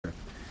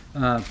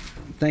Uh,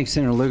 Thanks,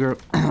 Senator Lugar.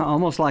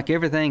 Almost like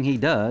everything he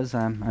does,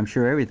 I'm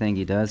sure everything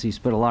he does, he's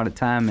put a lot of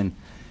time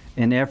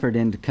and effort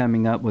into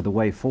coming up with a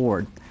way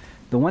forward.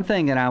 The one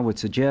thing that I would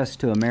suggest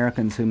to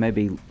Americans who may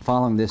be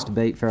following this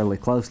debate fairly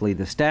closely,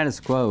 the status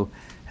quo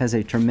has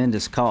a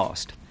tremendous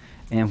cost.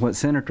 And what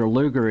Senator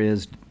Lugar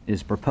is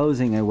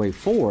proposing a way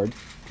forward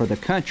for the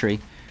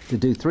country to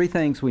do three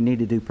things we need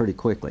to do pretty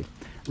quickly.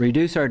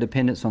 Reduce our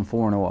dependence on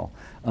foreign oil.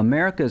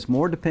 America is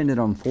more dependent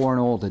on foreign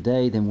oil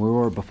today than we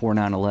were before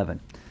 9/11.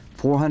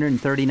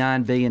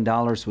 $439 billion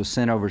was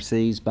sent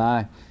overseas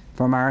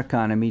from our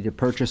economy to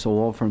purchase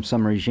oil from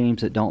some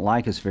regimes that don't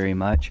like us very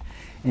much.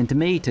 And to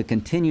me, to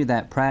continue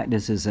that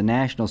practice is a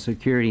national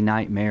security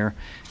nightmare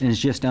and is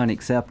just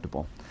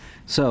unacceptable.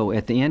 So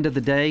at the end of the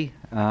day,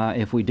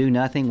 if we do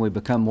nothing, we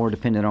become more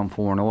dependent on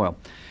foreign oil.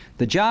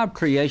 The job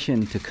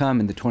creation to come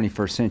in the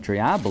 21st century,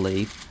 I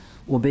believe,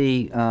 will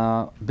be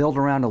built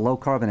around a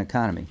low-carbon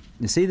economy.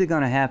 It's either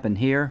going to happen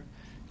here,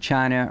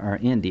 China, or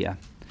India.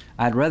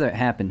 I'd rather it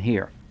happen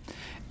here.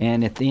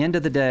 And at the end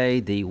of the day,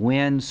 the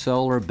wind,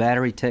 solar,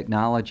 battery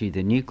technology,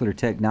 the nuclear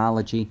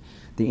technology,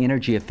 the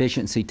energy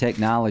efficiency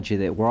technology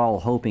that we're all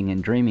hoping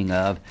and dreaming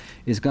of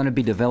is going to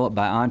be developed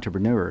by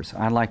entrepreneurs.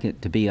 I'd like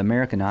it to be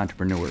American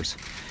entrepreneurs.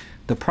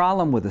 The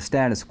problem with the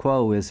status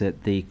quo is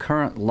that the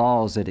current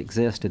laws that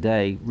exist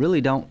today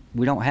really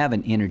we don't have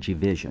an energy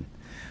vision.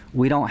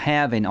 We don't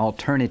have an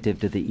alternative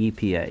to the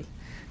EPA.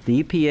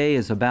 The EPA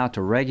is about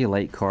to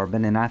regulate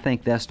carbon, and I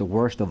think that's the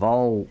worst of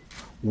all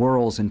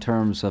worlds in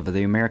terms of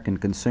the American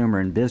consumer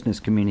and business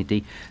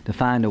community to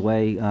find a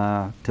way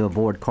to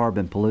avoid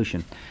carbon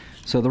pollution.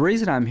 So the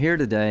reason I'm here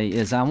today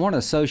is I want to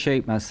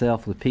associate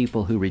myself with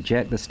people who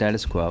reject the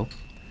status quo.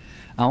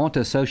 I want to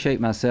associate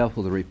myself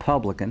with a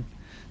Republican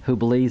who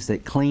believes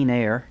that clean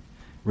air,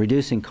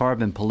 reducing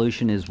carbon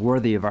pollution, is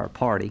worthy of our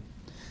party.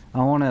 I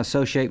want to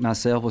associate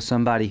myself with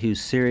somebody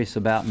who's serious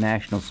about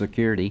national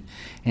security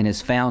and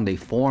has found a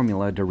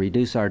formula to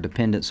reduce our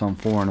dependence on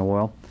foreign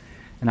oil.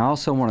 And I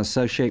also want to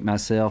associate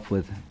myself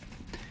with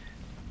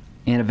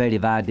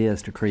innovative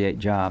ideas to create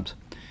jobs.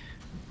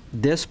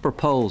 This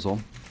proposal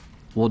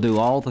will do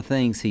all the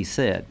things he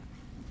said.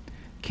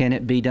 Can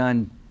it be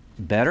done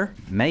better?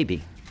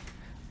 Maybe.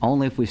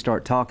 Only if we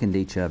start talking to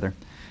each other.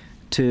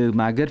 To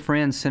my good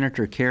friends,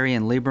 Senator Kerry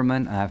and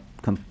Lieberman, I've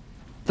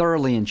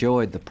thoroughly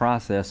enjoyed the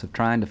process of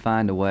trying to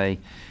find a way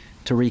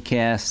to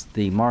recast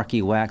the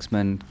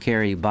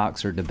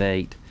Markey-Waxman-Kerry-Boxer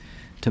debate,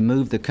 to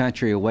move the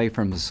country away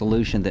from a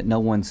solution that no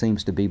one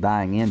seems to be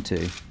buying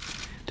into,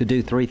 to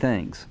do three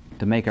things: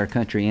 to make our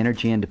country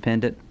energy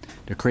independent,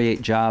 to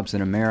create jobs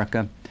in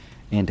America,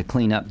 and to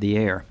clean up the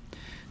air.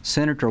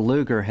 Senator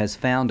Lugar has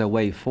found a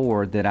way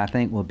forward that I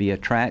think will be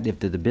attractive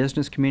to the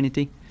business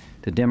community,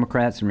 to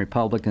Democrats and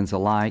Republicans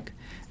alike,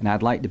 and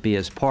I'd like to be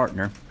his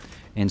partner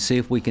and see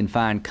if we can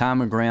find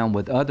common ground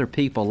with other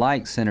people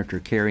like Senator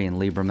Kerry and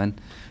Lieberman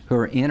who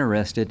are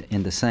interested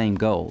in the same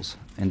goals.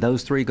 And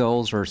those three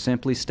goals are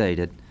simply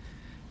stated: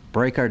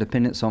 break our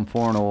dependence on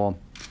foreign oil,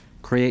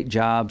 create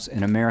jobs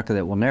in America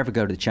that will never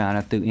go to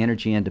China through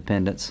energy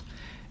independence,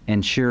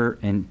 and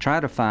try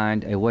to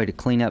find a way to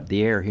clean up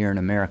the air here in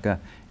America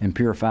and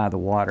purify the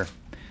water.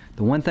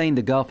 The one thing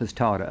the Gulf has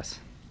taught us,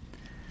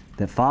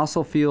 that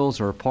fossil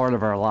fuels are a part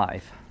of our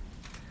life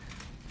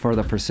for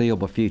the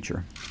foreseeable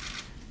future.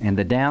 And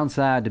the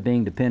downside to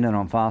being dependent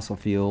on fossil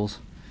fuels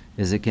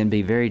is it can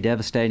be very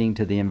devastating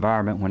to the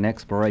environment when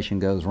exploration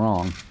goes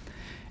wrong.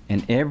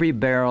 And every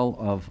barrel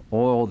of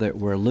oil that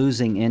we're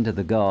losing into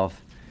the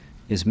Gulf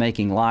is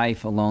making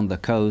life along the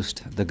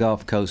coast, the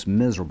Gulf Coast,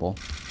 miserable.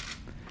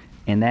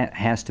 And that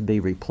has to be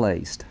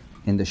replaced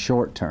in the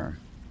short term.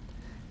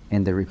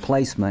 And the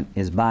replacement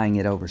is buying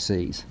it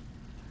overseas.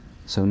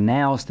 So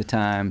now's the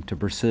time to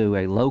pursue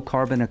a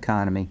low-carbon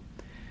economy,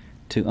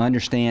 to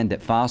understand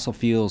that fossil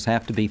fuels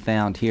have to be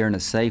found here in a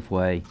safe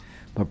way,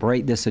 but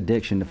break this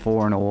addiction to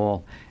foreign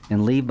oil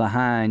and leave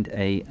behind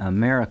a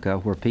America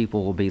where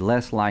people will be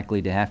less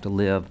likely to have to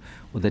live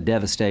with the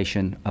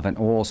devastation of an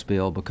oil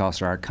spill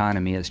because our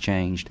economy has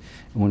changed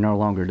and we're no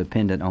longer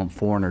dependent on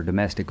foreign or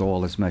domestic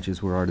oil as much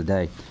as we are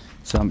today.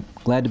 So I'm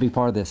glad to be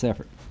part of this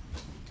effort.